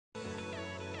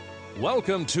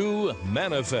Welcome to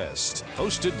Manifest,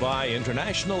 hosted by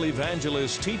international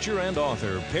evangelist, teacher, and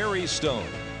author PerryStone.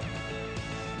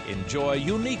 Enjoy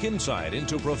unique insight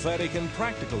into prophetic and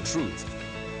practical truth.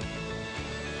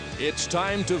 It's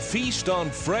time to feast on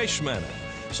fresh manna,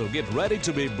 so get ready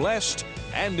to be blessed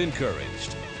and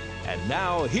encouraged. And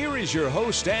now, here is your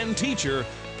host and teacher,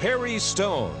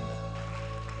 PerryStone.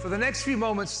 For the next few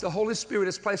moments, the Holy Spirit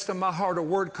has placed on my heart a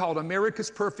word called America's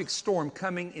Perfect Storm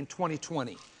coming in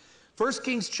 2020. 1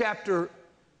 Kings chapter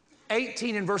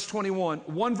 18 and verse 21,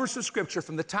 one verse of scripture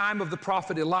from the time of the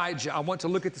prophet Elijah. I want to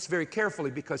look at this very carefully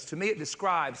because to me it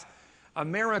describes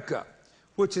America,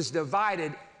 which is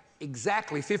divided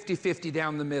exactly 50-50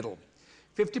 down the middle.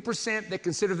 50% that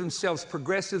consider themselves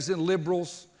progressives and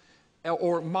liberals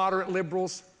or moderate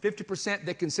liberals. 50%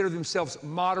 that consider themselves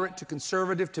moderate to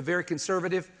conservative to very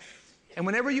conservative. And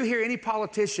whenever you hear any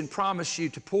politician promise you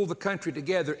to pull the country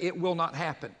together, it will not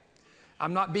happen.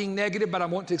 I'm not being negative, but I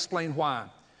want to explain why.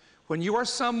 When you are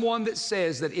someone that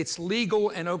says that it's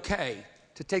legal and okay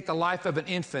to take the life of an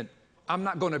infant, I'm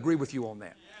not going to agree with you on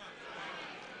that.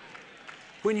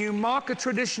 When you mock a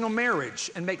traditional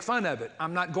marriage and make fun of it,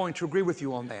 I'm not going to agree with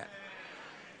you on that.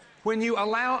 When you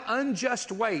allow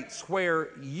unjust weights where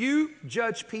you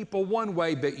judge people one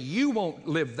way, but you won't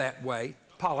live that way,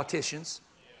 politicians,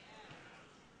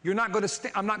 I'm not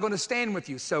going to stand with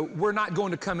you, so we're not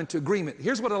going to come into agreement.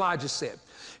 Here's what Elijah said.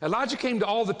 Elijah came to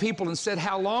all the people and said,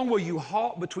 "How long will you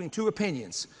halt between two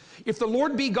opinions? If the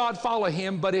Lord be God, follow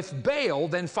him, but if Baal,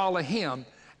 then follow him."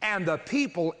 And the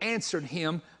people answered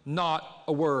him not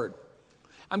a word.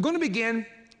 I'm going to begin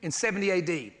in 70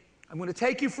 AD. I'm going to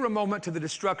take you for a moment to the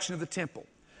destruction of the temple.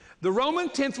 The Roman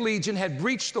 10th Legion had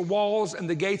breached the walls and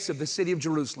the gates of the city of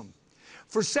Jerusalem.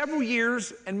 For several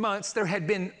years and months, there had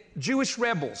been Jewish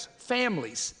rebels,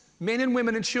 families, men and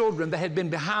women and children that had been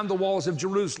behind the walls of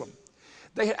Jerusalem.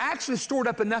 They had actually stored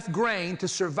up enough grain to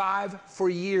survive for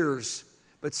years,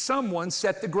 but someone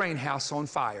set the grain house on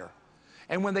fire.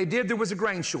 And when they did, there was a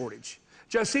grain shortage.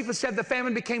 Josephus said the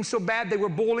famine became so bad they were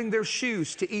boiling their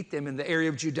shoes to eat them in the area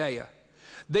of Judea.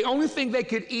 The only thing they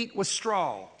could eat was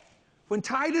straw. When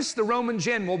Titus, the Roman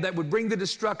general that would bring the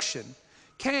destruction,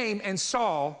 came and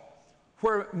saw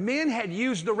where men had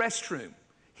used the restroom,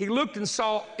 he looked and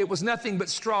saw it was nothing but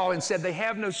straw and said, they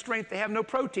have no strength, they have no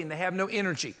protein, they have no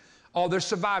energy. All they're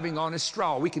surviving on is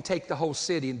straw. We can take the whole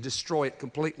city and destroy it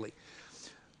completely.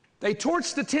 They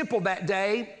torched the temple that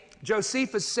day.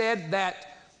 Josephus said that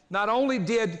not only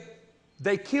did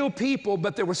they kill people,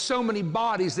 but there were so many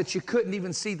bodies that you couldn't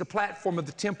even see the platform of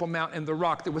the Temple Mount and the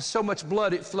rock. There was so much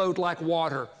blood it flowed like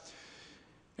water.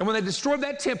 And when they destroyed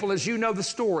that temple, as you know the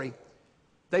story,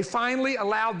 they finally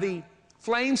allowed the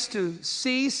flames to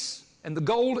cease, and the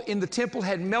gold in the temple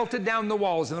had melted down the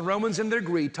walls, and the Romans in their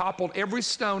greed toppled every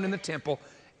stone in the temple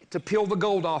to peel the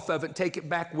gold off of it and take it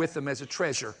back with them as a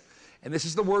treasure. And this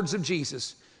is the words of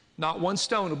Jesus: "Not one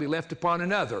stone will be left upon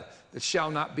another that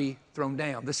shall not be thrown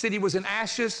down." The city was in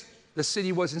ashes, the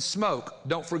city was in smoke.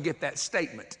 Don't forget that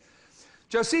statement.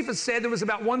 Josephus said there was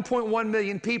about 1.1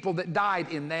 million people that died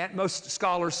in that. Most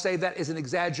scholars say that is an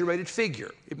exaggerated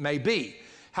figure. It may be.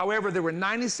 However, there were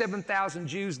 97,000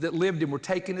 Jews that lived and were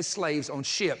taken as slaves on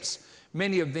ships,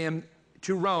 many of them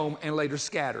to Rome and later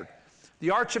scattered.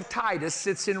 The Arch of Titus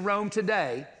sits in Rome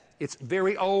today. It's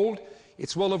very old.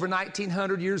 It's well over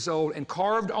 1,900 years old, and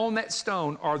carved on that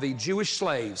stone are the Jewish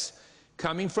slaves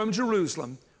coming from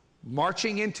Jerusalem,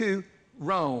 marching into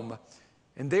Rome.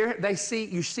 And there you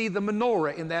see the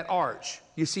menorah in that arch.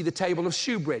 You see the table of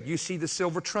shewbread. You see the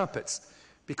silver trumpets,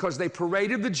 because they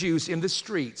paraded the Jews in the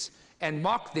streets and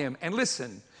mocked them, and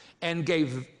listen, and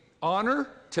gave honor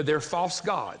to their false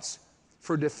gods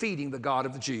for defeating the God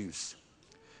of the Jews.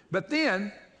 But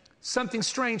then something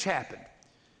strange happened.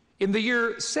 In the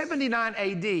year 79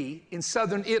 AD in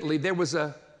southern Italy, there was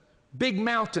a big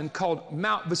mountain called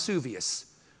Mount Vesuvius.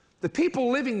 The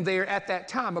people living there at that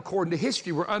time, according to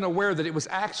history, were unaware that it was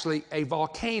actually a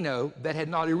volcano that had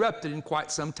not erupted in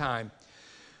quite some time.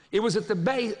 It was at the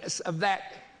base of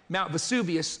that Mount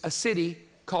Vesuvius, a city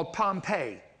called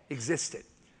Pompeii existed.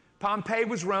 Pompeii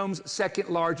was Rome's second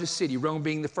largest city, Rome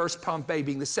being the first, Pompeii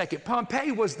being the second.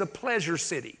 Pompeii was the pleasure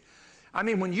city. I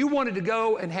mean, when you wanted to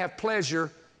go and have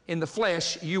pleasure in the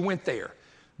flesh, you went there.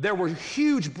 There were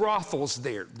huge brothels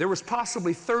there. There was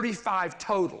possibly 35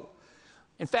 total.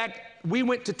 In fact, we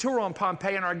went to tour on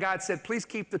Pompeii, and our guide said, "Please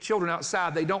keep the children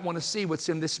outside. They don't want to see what's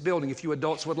in this building. If you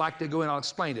adults would like to go in, I'll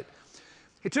explain it."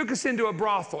 He took us into a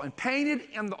brothel, and painted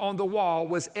on the wall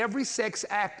was every sex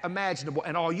act imaginable,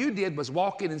 and all you did was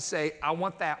walk in and say, "I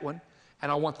want that one,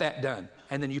 and I want that done,"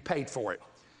 and then you paid for it.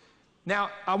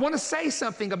 Now, I want to say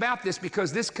something about this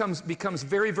because this becomes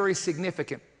very, very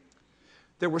significant.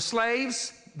 There were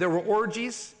slaves, there were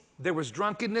orgies, there was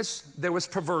drunkenness, there was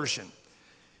perversion.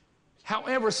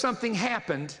 However, something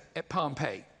happened at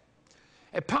Pompeii.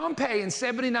 At Pompeii in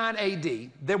 79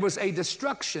 AD, there was a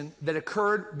destruction that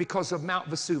occurred because of Mount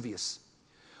Vesuvius.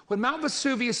 When Mount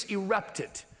Vesuvius erupted,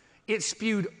 it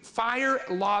spewed fire,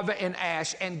 lava, and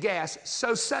ash and gas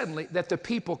so suddenly that the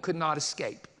people could not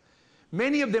escape.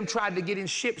 Many of them tried to get in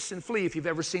ships and flee, if you've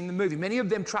ever seen the movie. Many of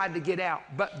them tried to get out,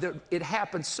 but it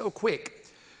happened so quick.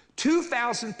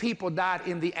 2,000 people died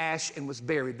in the ash and was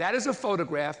buried. That is a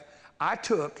photograph I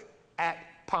took at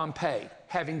Pompeii,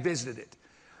 having visited it.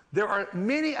 There are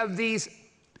many of these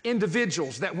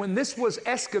individuals that when this was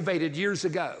excavated years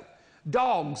ago,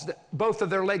 dogs that both of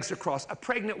their legs are crossed, a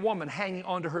pregnant woman hanging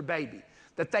onto her baby,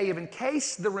 that they have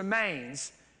encased the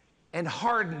remains and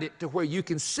hardened it to where you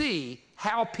can see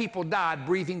how people died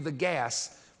breathing the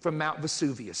gas from Mount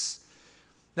Vesuvius.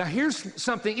 Now here's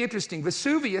something interesting.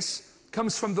 Vesuvius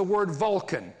comes from the word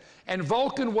Vulcan, and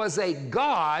Vulcan was a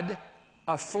god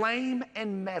of flame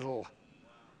and metal.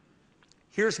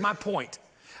 Here's my point.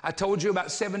 I told you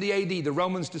about 70 AD, the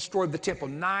Romans destroyed the temple.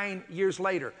 9 years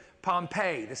later,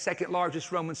 Pompeii, the second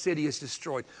largest Roman city, is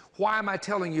destroyed. Why am I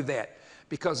telling you that?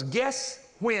 Because guess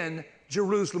when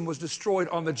Jerusalem was destroyed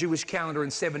on the Jewish calendar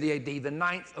in 70 AD, the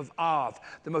 9th of Av,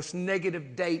 the most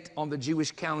negative date on the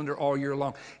Jewish calendar all year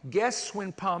long. Guess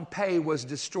when Pompeii was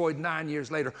destroyed 9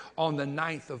 years later, on the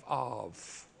 9th of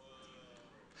Av.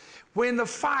 When the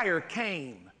fire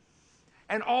came,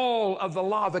 and all of the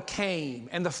lava came,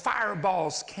 and the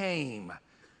fireballs came.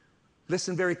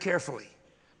 Listen very carefully.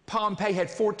 Pompeii had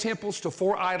 4 temples to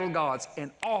 4 idol gods,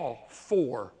 and all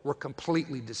 4 were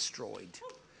completely destroyed.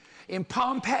 In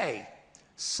Pompeii,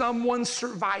 someone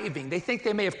surviving, they think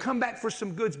they may have come back for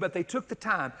some goods, but they took the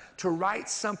time to write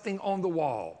something on the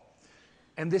wall.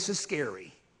 And this is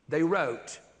scary. They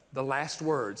wrote the last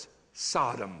words,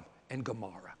 Sodom and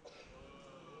Gomorrah.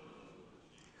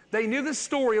 They knew the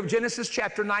story of Genesis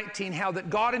chapter 19, how that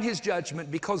God in his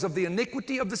judgment, because of the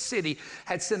iniquity of the city,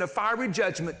 had sent a fiery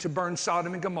judgment to burn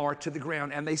Sodom and Gomorrah to the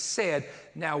ground. And they said,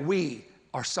 now we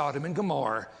are Sodom and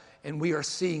Gomorrah, and we are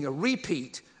seeing a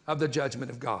repeat of the judgment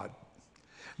of God.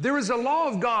 There is a law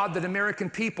of God that American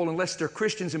people, unless they're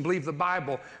Christians and believe the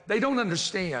Bible, they don't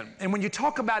understand. And when you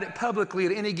talk about it publicly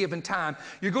at any given time,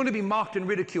 you're going to be mocked and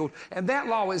ridiculed. And that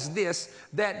law is this,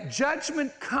 that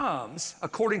judgment comes,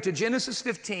 according to Genesis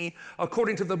 15,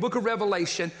 according to the book of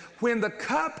Revelation, when the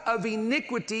cup of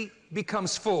iniquity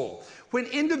becomes full, when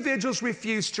individuals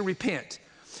refuse to repent.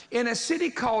 In a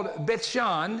city called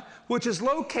Beth-Shan, which is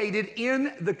located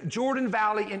in the Jordan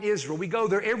Valley in Israel. We go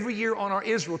there every year on our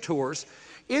Israel tours.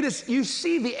 You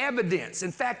see the evidence.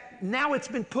 In fact, now it's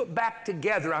been put back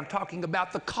together. I'm talking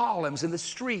about the columns and the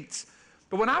streets.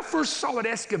 But when I first saw it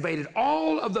excavated,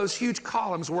 all of those huge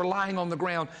columns were lying on the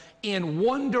ground in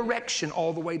one direction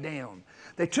all the way down.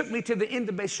 They took me to the end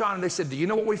of Beth-Shan and they said, do you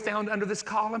know what we found under this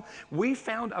column? We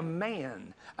found a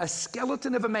man, a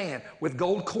skeleton of a man with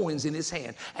gold coins in his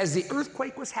hand. As the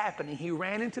earthquake was happening, he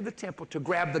ran into the temple to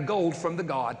grab the gold from the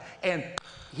god, and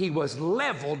he was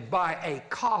leveled by a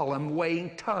column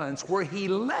weighing tons, where he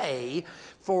lay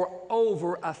for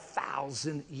over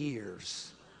 1,000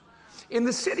 years. In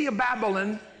the city of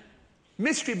Babylon,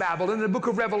 Mystery Babylon, in the book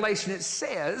of Revelation, it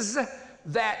says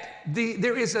that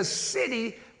there is a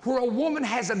city where a woman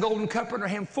has a golden cup in her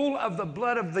hand full of the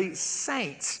blood of the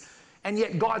saints, and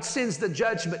yet God sends the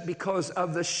judgment because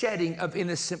of the shedding of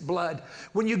innocent blood.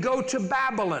 When you go to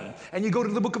Babylon and you go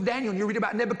to the book of Daniel and you read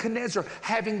about Nebuchadnezzar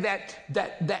having that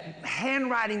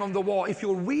handwriting on the wall, if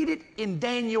you'll read it in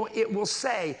Daniel, it will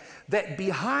say that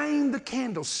behind the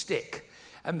candlestick,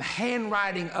 a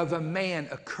handwriting of a man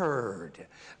occurred.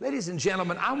 Ladies and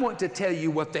gentlemen, I want to tell you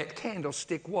what that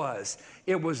candlestick was.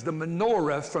 It was the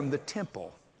menorah from the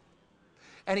temple.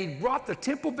 And he brought the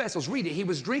temple vessels. Read it. He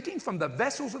was drinking from the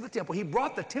vessels of the temple. He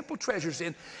brought the temple treasures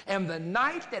in. And the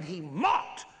night that he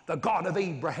mocked the God of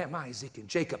Abraham, Isaac, and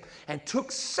Jacob, and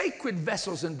took sacred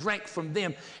vessels and drank from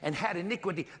them and had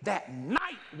iniquity, that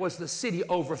night was the city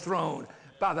overthrown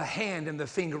by the hand and the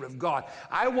finger of God.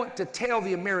 I want to tell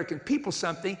the American people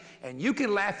something, and you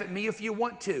can laugh at me if you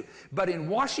want to, but in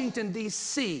Washington,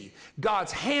 D.C.,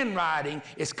 God's handwriting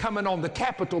is coming on the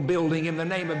Capitol building in the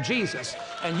name of Jesus,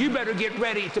 and you better get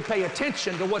ready to pay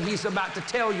attention to what he's about to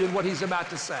tell you and what he's about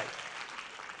to say.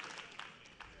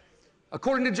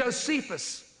 According to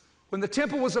Josephus, When the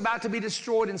temple was about to be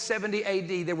destroyed in 70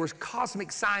 AD, there were cosmic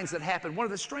signs that happened. One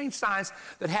of the strange signs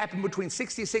that happened between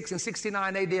 66 and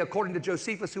 69 AD, according to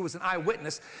Josephus, who was an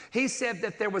eyewitness, he said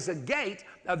that there was a gate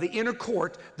of the inner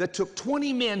court that took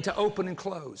 20 men to open and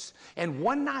close. And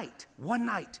one night,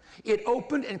 it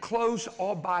opened and closed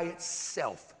all by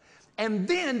itself. And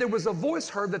then there was a voice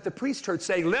heard that the priest heard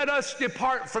saying, "Let us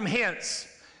depart from hence."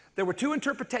 There were two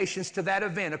interpretations to that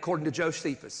event, according to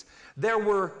Josephus. There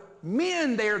were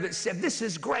men there that said, "This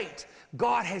is great.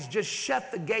 God has just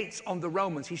shut the gates on the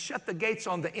Romans. He shut the gates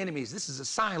on the enemies. This is a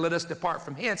sign, let us depart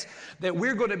from hence, that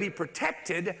we're going to be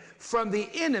protected from the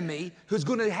enemy who's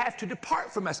going to have to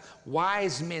depart from us."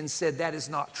 Wise men said that is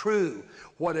not true.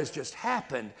 What has just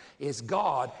happened is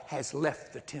God has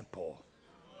left the temple.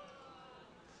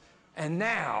 And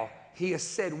now he has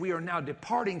said, we are now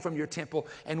departing from your temple,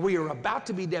 and we are about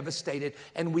to be devastated,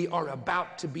 and we are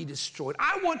about to be destroyed.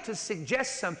 I want to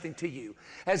suggest something to you.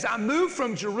 As I move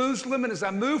from Jerusalem, and as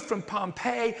I move from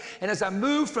Pompeii, and as I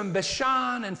move from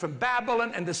Bashan, and from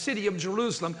Babylon, and the city of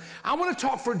Jerusalem, I want to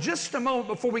talk for just a moment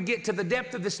before we get to the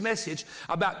depth of this message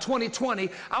about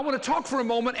 2020. I want to talk for a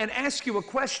moment and ask you a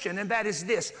question, and that is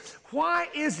this. Why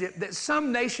is it that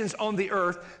some nations on the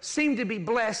earth seem to be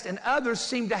blessed and others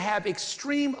seem to have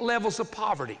extreme levels of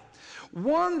poverty?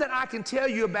 One that I can tell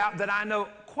you about that I know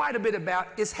quite a bit about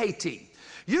is Haiti.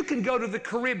 You can go to the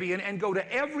Caribbean and go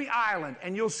to every island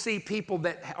and you'll see people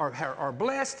that are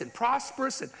blessed and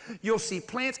prosperous, and you'll see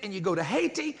plants, and you go to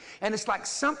Haiti and it's like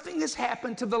something has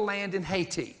happened to the land in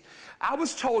Haiti. I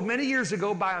was told many years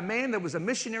ago by a man that was a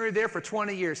missionary there for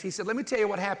 20 years. He said, "Let me tell you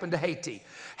what happened to Haiti."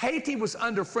 Haiti was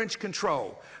under French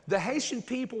control. The Haitian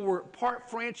people were part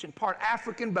French and part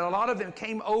African, but a lot of them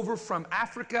came over from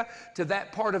Africa to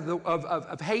that part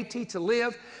of Haiti to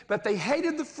live. But they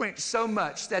hated the French so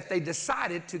much that they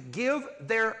decided to give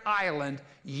their island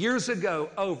years ago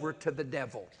over to the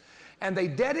devil. And they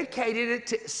dedicated it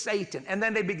to Satan. And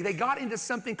then they got into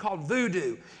something called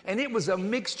voodoo. And it was a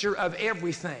mixture of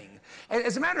everything. And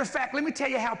as a matter of fact, let me tell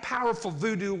you how powerful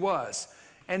voodoo was.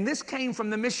 And this came from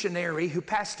the missionary who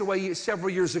passed away several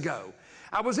years ago.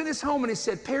 I was in his home and he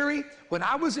said, "Perry, when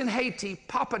I was in Haiti,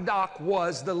 Papa Doc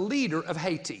was the leader of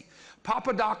Haiti.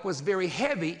 Papa Doc was very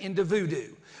heavy into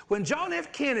voodoo. When John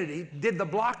F. Kennedy did the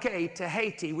blockade to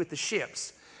Haiti with the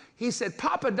ships, he said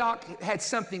Papa Doc had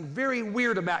something very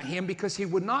weird about him because he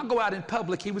would not go out in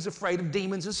public. He was afraid of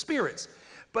demons and spirits.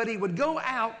 But he would go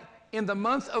out in the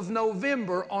month of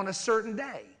November on a certain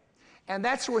day. And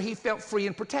that's where he felt free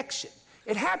and protection.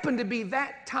 It happened to be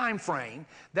that time frame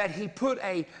that he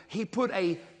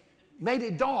made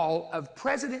a doll of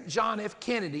President John F.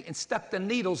 Kennedy and stuck the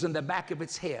needles in the back of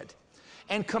its head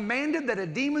and commanded that a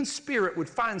demon spirit would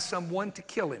find someone to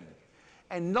kill him.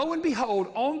 And lo and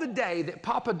behold, on the day that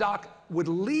Papa Doc would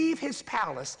leave his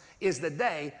palace is the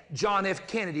day John F.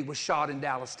 Kennedy was shot in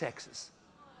Dallas, Texas.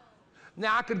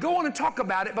 Now, I could go on and talk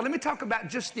about it, but let me talk about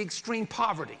just the extreme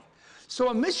poverty. So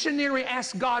a missionary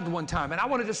asked God one time, and I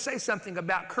want to just say something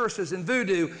about curses and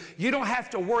voodoo. You don't have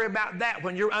to worry about that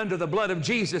when you're under the blood of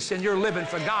Jesus and you're living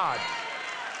for God.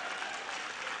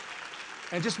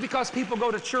 And just because people go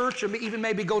to church or even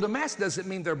maybe go to Mass doesn't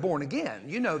mean they're born again.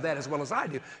 You know that as well as I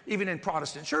do. Even in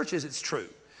Protestant churches, it's true.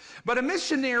 But a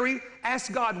missionary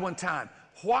asked God one time,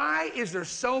 "Why is there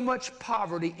so much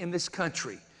poverty in this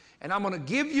country?" And I'm going to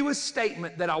give you a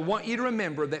statement that I want you to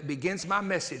remember that begins my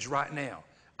message right now.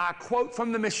 I quote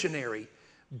from the missionary,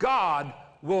 "God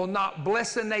will not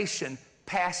bless a nation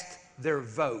past their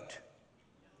vote."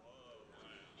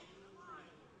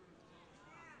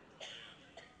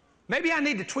 Maybe I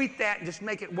need to tweet that and just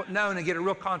make it known and get it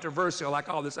real controversial like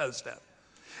all this other stuff.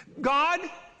 God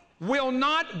will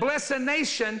not bless a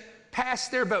nation past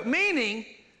their vote. Meaning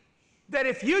that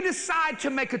if you decide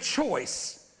to make a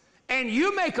choice and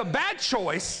you make a bad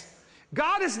choice,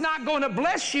 God is not going to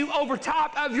bless you over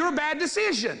top of your bad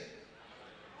decision.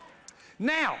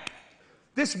 Now,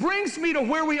 this brings me to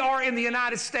where we are in the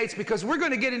United States, because we're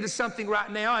going to get into something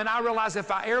right now, and I realize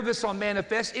if I air this on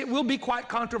Manifest, it will be quite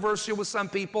controversial with some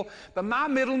people, but my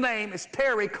middle name is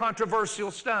Perry Controversial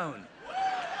Stone,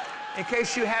 in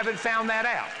case you haven't found that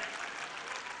out.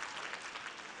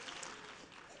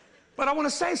 But I want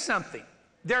to say something.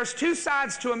 There's two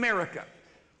sides to America.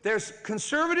 There's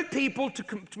conservative people to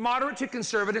moderate to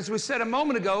conservatives. We said a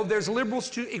moment ago, there's liberals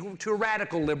to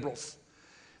radical liberals.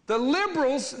 The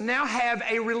liberals now have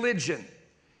a religion.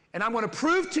 And I'm going to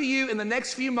prove to you in the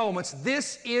next few moments,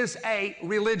 this is a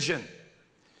religion.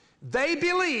 They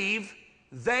believe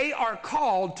they are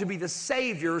called to be the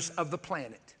saviors of the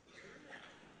planet.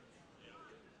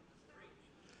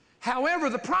 However,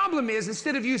 the problem is,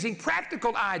 instead of using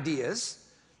practical ideas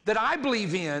that I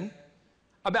believe in,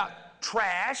 about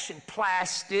trash and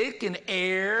plastic and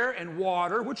air and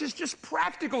water, which is just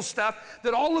practical stuff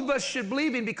that all of us should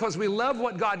believe in because we love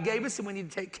what God gave us and we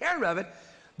need to take care of it,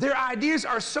 their ideas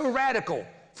are so radical.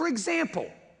 For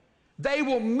example, they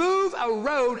will move a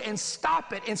road and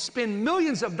stop it and spend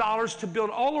millions of dollars to build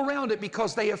all around it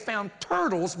because they have found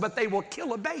turtles, but they will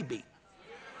kill a baby.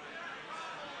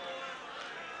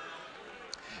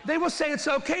 They will say it's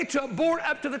okay to abort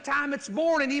up to the time it's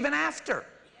born and even after.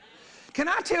 Can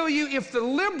I tell you, if the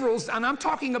liberals, and I'm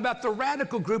talking about the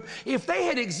radical group, if they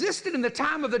had existed in the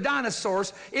time of the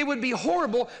dinosaurs, it would be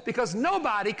horrible because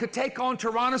nobody could take on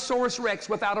Tyrannosaurus Rex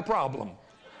without a problem.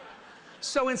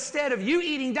 So instead of you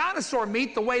eating dinosaur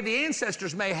meat the way the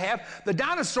ancestors may have, the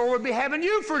dinosaur would be having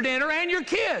you for dinner and your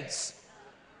kids.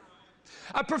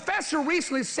 A professor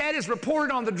recently said, as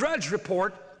reported on the Drudge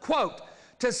Report, quote,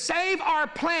 "To save our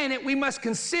planet, we must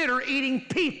consider eating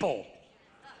people."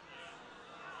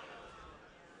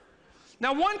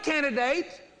 Now, one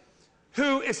candidate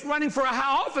who is running for a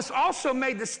high office also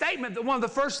made the statement that one of the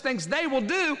first things they will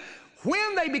do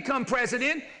when they become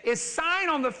president is sign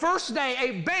on the first day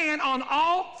a ban on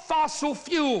all fossil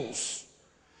fuels.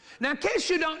 Now, in case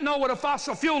you don't know what a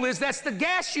fossil fuel is, that's the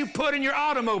gas you put in your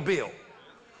automobile.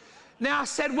 Now, I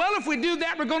said, well, if we do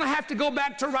that, we're going to have to go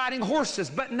back to riding horses.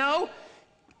 But no,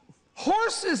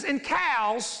 horses and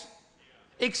cows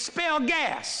expel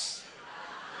gas.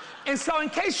 And so in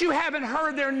case you haven't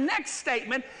heard, their next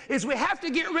statement is we have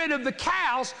to get rid of the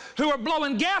cows who are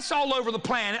blowing gas all over the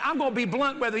planet. I'm going to be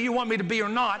blunt whether you want me to be or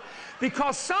not,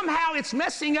 because somehow it's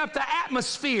messing up the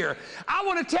atmosphere. I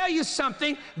want to tell you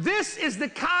something. This is the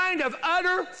kind of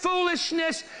utter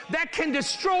foolishness that can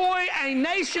destroy a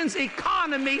nation's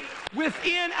economy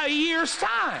within a year's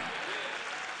time.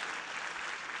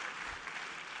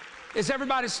 Is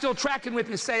everybody still tracking with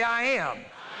me? Say, I am.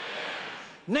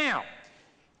 Now,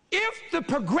 if the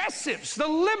progressives, the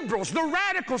liberals, the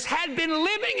radicals had been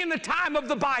living in the time of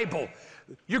the Bible,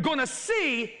 you're going to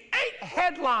see 8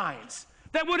 headlines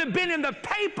that would have been in the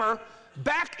paper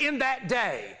back in that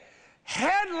day.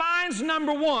 Headlines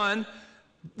number 1,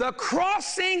 the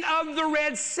crossing of the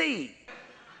Red Sea.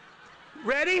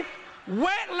 Ready?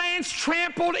 Wetlands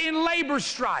trampled in labor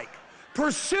strike.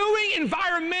 Pursuing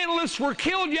environmentalists were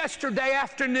killed yesterday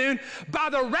afternoon by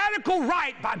the radical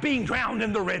right by being drowned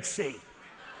in the Red Sea.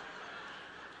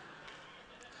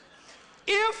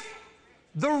 If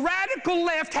the radical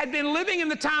left had been living in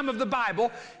the time of the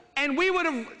Bible, and we would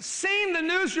have seen the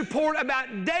news report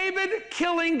about David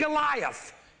killing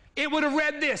Goliath, it would have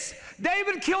read this: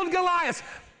 David killed Goliath.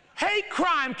 Hate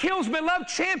crime kills beloved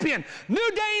champion.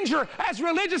 New danger as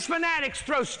religious fanatics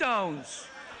throw stones.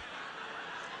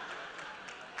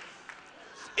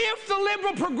 If the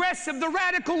liberal progressive, the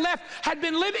radical left, had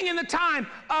been living in the time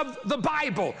of the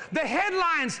Bible, the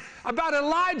headlines about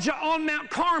Elijah on Mount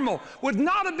Carmel would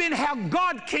not have been how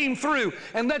God came through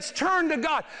and let's turn to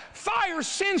God. Fire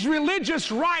sends religious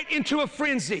right into a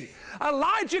frenzy.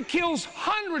 Elijah kills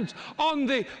hundreds on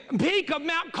the peak of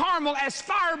Mount Carmel as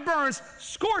fire burns,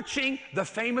 scorching the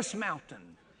famous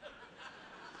mountain.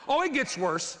 Oh, it gets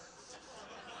worse.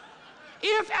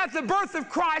 If at the birth of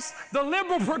Christ, the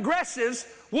liberal progressives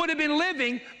would have been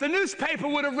living, the newspaper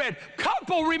would have read,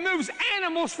 couple removes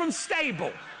animals from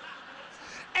stable.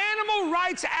 Animal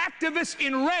rights activists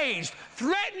enraged,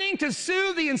 threatening to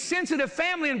sue the insensitive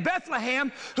family in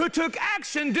Bethlehem who took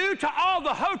action due to all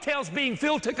the hotels being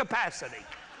filled to capacity.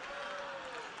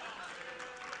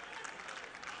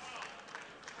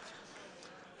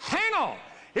 Hang on.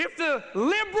 If the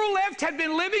liberal left had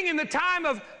been living in the time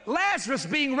of Lazarus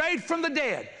being raised from the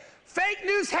dead, fake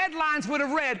news headlines would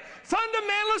have read,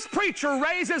 fundamentalist preacher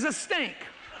raises a stink.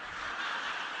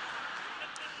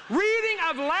 Reading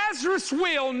of Lazarus'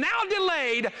 will now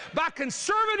delayed by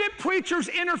conservative preacher's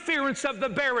interference of the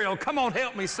burial. Come on,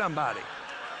 help me somebody.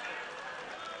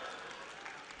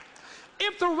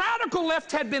 If the radical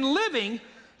left had been living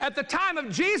at the time of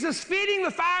Jesus feeding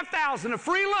the 5,000 a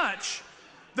free lunch,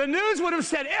 the news would have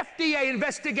said FDA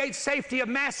investigates safety of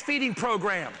mass feeding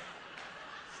program.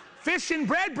 Fish and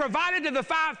bread provided to the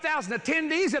 5,000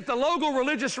 attendees at the local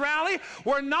religious rally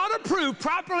were not approved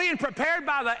properly and prepared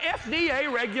by the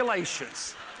FDA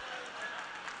regulations.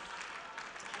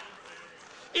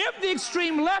 If the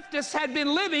extreme leftists had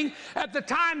been living at the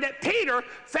time that Peter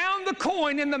found the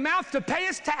coin in the mouth to pay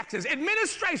his taxes,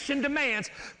 administration demands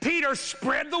Peter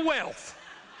spread the wealth.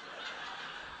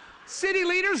 City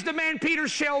leaders demand Peter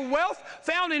share wealth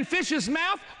found in fish's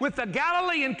mouth with the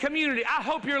Galilean community. I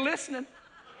hope you're listening.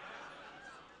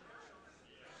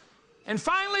 And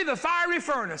finally, the fiery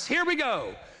furnace. Here we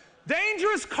go.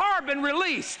 Dangerous carbon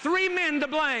release, 3 men to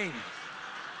blame.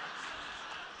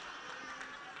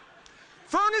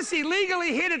 is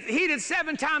illegally heated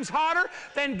 7 times hotter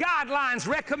than guidelines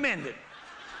recommended.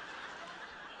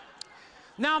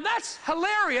 Now that's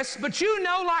hilarious, but you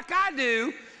know, like I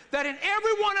do, that in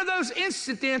every one of those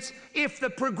incidents, if the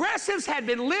progressives had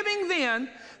been living then,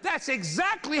 that's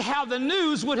exactly how the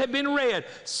news would have been read.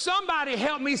 Somebody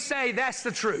help me say that's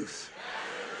the truth.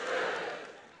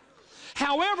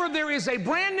 However, there is a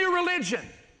brand new religion,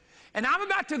 and I'm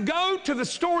about to go to the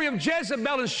story of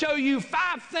Jezebel and show you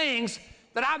 5 things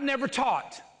that I've never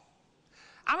taught.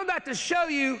 I'm about to show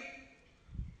you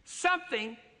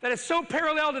something that is so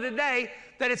parallel to today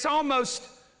that it's almost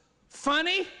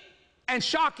funny and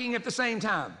shocking at the same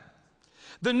time.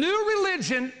 The new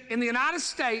religion in the United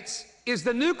States is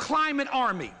the New Climate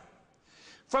Army.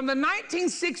 From the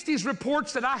 1960s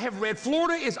reports that I have read,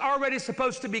 Florida is already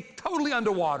supposed to be totally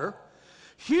underwater.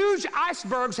 Huge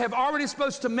icebergs have already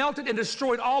supposed to melted and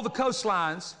destroyed all the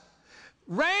coastlines.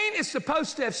 Rain is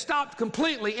supposed to have stopped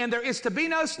completely, and there is to be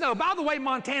no snow. By the way,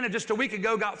 Montana just a week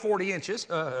ago got 40 inches.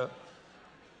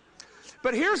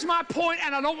 But here's my point,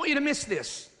 and I don't want you to miss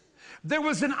this. There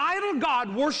was an idol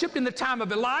god worshipped in the time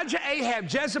of Elijah,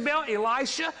 Ahab, Jezebel,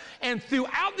 Elisha, and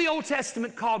throughout the Old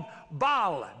Testament called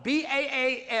Baal,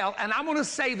 B-A-A-L, and I'm going to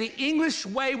say the English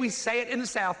way we say it in the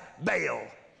South, Baal.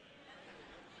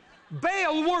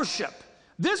 Baal worship.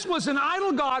 This was an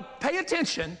idol god, pay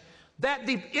attention, that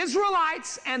the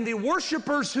Israelites and the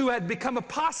worshipers who had become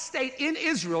apostate in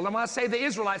Israel, and when I say the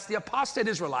Israelites, the apostate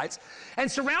Israelites,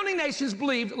 and surrounding nations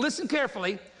believed, listen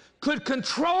carefully, could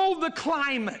control the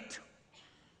climate.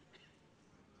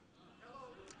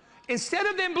 Instead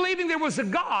of them believing there was a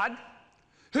God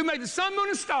who made the sun, moon,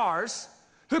 and stars,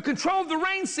 who controlled the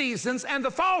rain seasons and the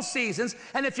fall seasons,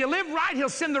 and if you live right, he'll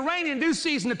send the rain in due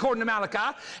season according to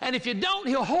Malachi, and if you don't,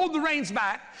 he'll hold the rains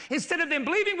back. Instead of them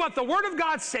believing what the Word of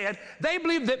God said, they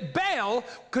believed that Baal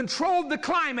controlled the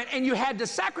climate, and you had to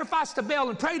sacrifice to Baal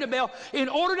and pray to Baal in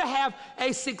order to have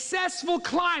a successful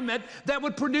climate that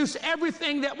would produce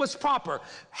everything that was proper.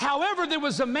 However, there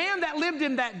was a man that lived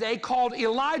in that day called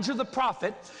Elijah the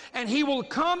prophet, and he will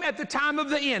come at the time of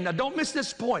the end. Now, don't miss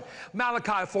this point.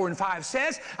 Malachi 4 and 5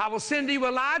 says, I will send to you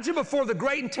Elijah before the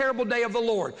great and terrible day of the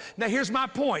Lord. Now, here's my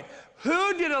point.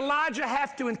 Who did Elijah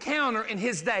have to encounter in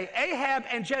his day? Ahab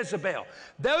and Jezebel.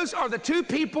 Those are the 2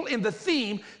 people in the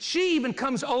theme. She even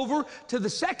comes over to the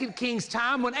 2 Kings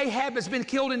time when Ahab has been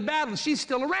killed in battle, and she's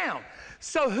still around.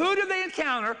 So who do they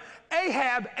encounter?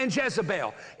 Ahab and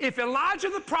Jezebel. If Elijah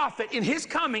the prophet in his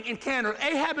coming encountered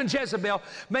Ahab and Jezebel,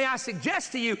 may I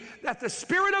suggest to you that the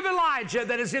spirit of Elijah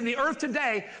that is in the earth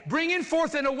today, bringing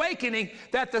forth an awakening,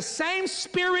 that the same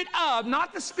spirit of,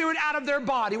 not the spirit out of their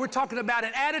body, we're talking about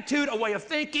an attitude, a way of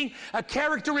thinking, a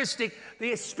characteristic,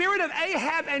 the spirit of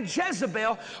Ahab and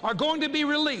Jezebel are going to be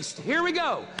released. Here we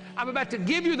go. I'm about to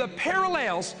give you the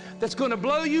parallels that's going to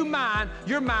blow your mind,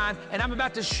 and I'm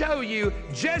about to show you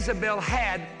Jezebel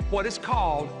had what is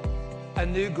called a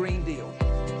new Green Deal.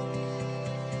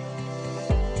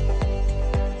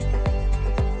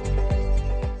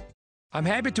 I'm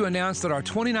happy to announce that our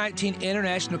 2019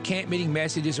 International Camp Meeting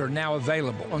messages are now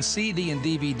available on CD and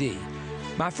DVD.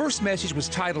 My first message was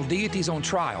titled Deities on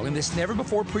Trial. In this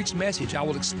never-before-preached message, I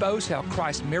will expose how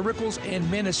Christ's miracles and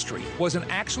ministry was an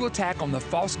actual attack on the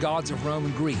false gods of Rome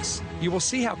and Greece. You will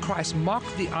see how Christ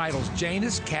mocked the idols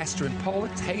Janus, Castor and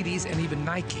Pollux, Hades, and even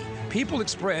Nike. People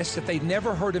expressed that they'd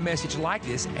never heard a message like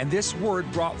this, and this word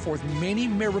brought forth many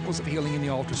miracles of healing in the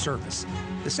altar service.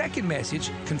 The second message,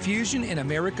 Confusion in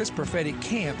America's Prophetic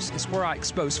Camps, is where I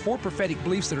expose 4 prophetic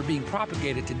beliefs that are being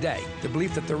propagated today. The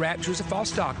belief that the rapture is a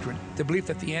false doctrine, the belief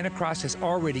that the Antichrist has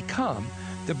already come,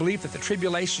 the belief that the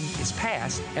tribulation is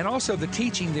past, and also the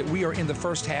teaching that we are in the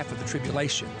first half of the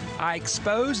tribulation. I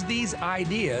expose these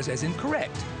ideas as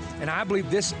incorrect, and I believe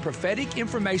this prophetic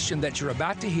information that you're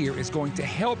about to hear is going to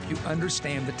help you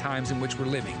understand the times in which we're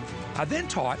living. I then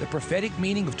taught the prophetic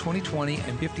meaning of 2020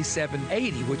 and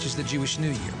 5780, which is the Jewish New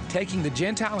Year, taking the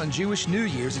Gentile and Jewish New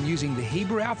Years and using the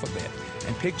Hebrew alphabet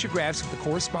and pictographs of the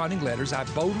corresponding letters. I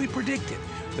boldly predicted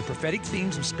the prophetic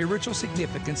themes of spiritual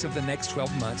significance of the next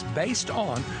 12 months based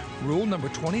on rule number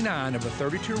 29 of the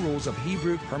 32 rules of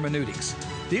Hebrew hermeneutics.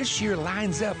 This year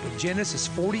lines up with Genesis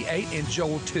 48 and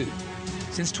Joel 2.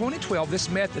 Since 2012, this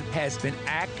method has been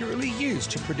accurately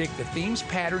used to predict the themes,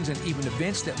 patterns, and even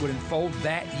events that would unfold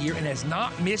that year and has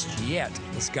not missed yet.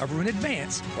 Discover in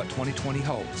advance what 2020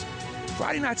 holds.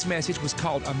 Friday night's message was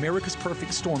called America's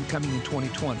Perfect Storm Coming in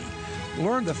 2020.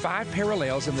 Learn the 5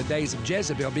 parallels in the days of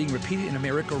Jezebel being repeated in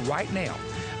America right now.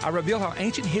 I reveal how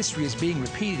ancient history is being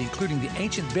repeated, including the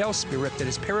ancient Bell spirit that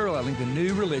is paralleling the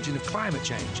new religion of climate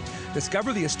change.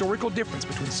 Discover the historical difference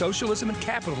between socialism and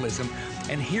capitalism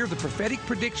and hear the prophetic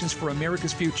predictions for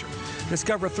America's future.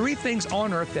 Discover 3 things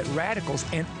on earth that radicals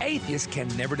and atheists can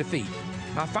never defeat.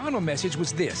 My final message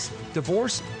was this: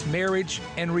 divorce, marriage,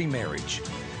 and remarriage.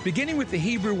 Beginning with the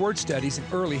Hebrew word studies in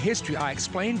early history, I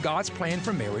explained God's plan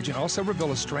for marriage and also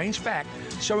reveal a strange fact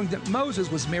showing that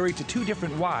Moses was married to 2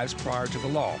 different wives prior to the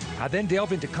law. I then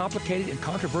delve into complicated and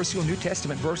controversial New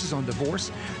Testament verses on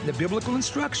divorce and the biblical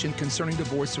instruction concerning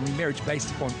divorce and remarriage based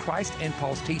upon Christ and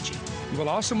Paul's teaching. You will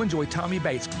also enjoy Tommy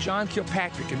Bates, John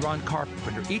Kilpatrick, and Ron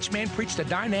Carpenter. Each man preached a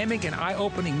dynamic and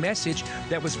eye-opening message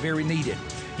that was very needed.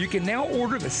 You can now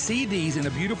order the CDs in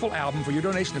a beautiful album for your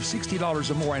donation of $60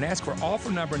 or more and ask for offer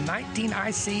number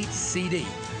 19IC-CD.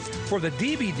 For the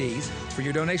DVDs, for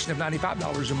your donation of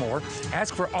 $95 or more,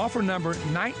 ask for offer number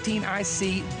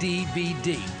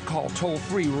 19IC-DVD. Call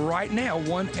toll-free right now,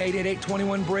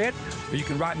 1-888-21-BREAD, or you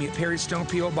can write me at PerryStone,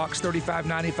 P.O. Box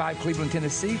 3595, Cleveland,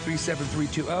 Tennessee,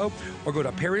 37320, or go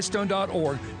to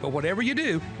PerryStone.org. But whatever you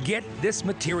do, get this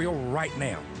material right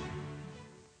now.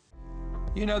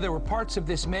 You know, there were parts of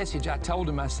this message, I told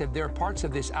him, I said, there are parts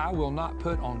of this I will not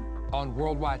put on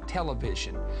worldwide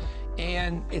television.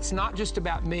 And it's not just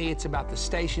about me, it's about the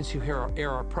stations who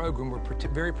air our program. We're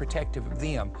very protective of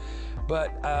them.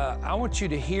 But I want you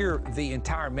to hear the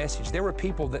entire message. There were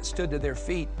people that stood to their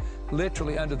feet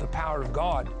literally under the power of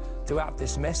God throughout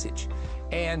this message.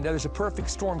 And there's a perfect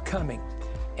storm coming.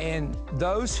 And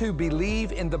those who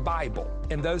believe in the Bible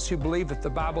and those who believe that the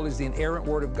Bible is the inerrant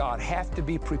Word of God have to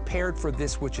be prepared for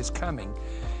this which is coming.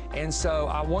 And so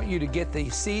I want you to get the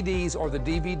CDs or the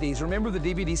DVDs. Remember, the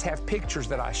DVDs have pictures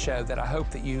that I show that I hope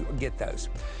that you get those.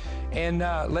 And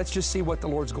let's just see what the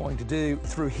Lord's going to do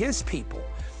through His people.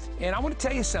 And I want to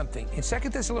tell you something. In 2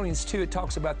 Thessalonians 2, it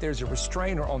talks about there's a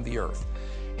restrainer on the earth.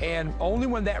 And only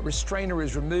when that restrainer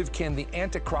is removed can the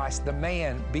Antichrist, the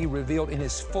man, be revealed in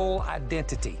his full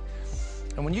identity.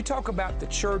 And when you talk about the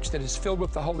church that is filled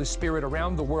with the Holy Spirit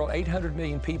around the world, 800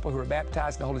 million people who are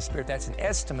baptized in the Holy Spirit, that's an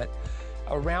estimate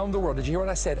around the world. Did you hear what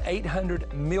I said?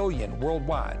 800 million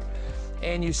worldwide.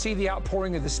 And you see the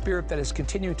outpouring of the Spirit that is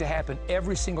continuing to happen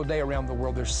every single day around the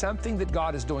world. There's something that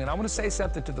God is doing. And I want to say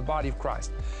something to the body of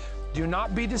Christ. Do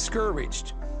not be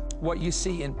discouraged what you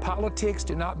see in politics.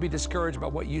 Do not be discouraged by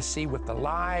what you see with the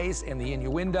lies and the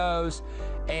innuendos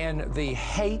and the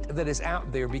hate that is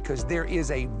out there, because there is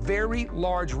a very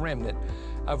large remnant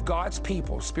of God's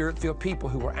people, Spirit-filled people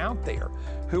who are out there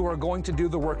who are going to do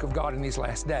the work of God in these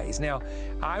last days. Now,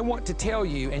 I want to tell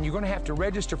you, and you're going to have to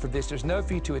register for this. There's no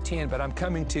fee to attend, but I'm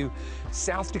coming to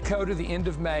South Dakota the end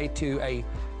of May to a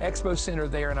expo center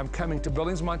there, and I'm coming to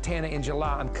Billings, Montana in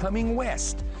July. I'm coming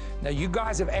west. Now, you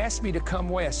guys have asked me to come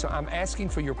west, so I'm asking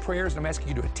for your prayers, and I'm asking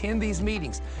you to attend these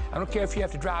meetings. I don't care if you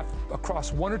have to drive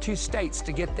across 1 or 2 states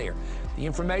to get there. The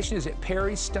information is at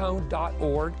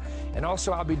PerryStone.org, and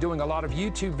also I'll be doing a lot of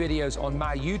YouTube videos on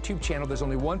my YouTube channel. There's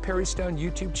only one PerryStone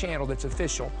YouTube channel that's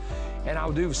official, and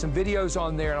I'll do some videos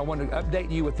on there, and I want to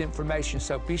update you with information.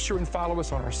 So be sure and follow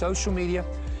us on our social media,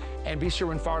 and be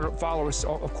sure and follow us,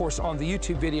 of course, on the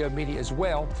YouTube video media as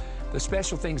well, the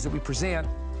special things that we present.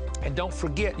 And don't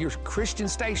forget your Christian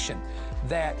station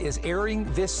that is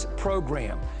airing this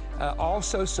program.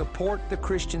 Also support the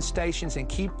Christian stations and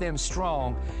keep them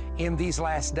strong in these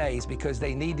last days, because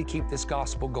they need to keep this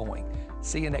gospel going.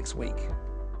 See you next week.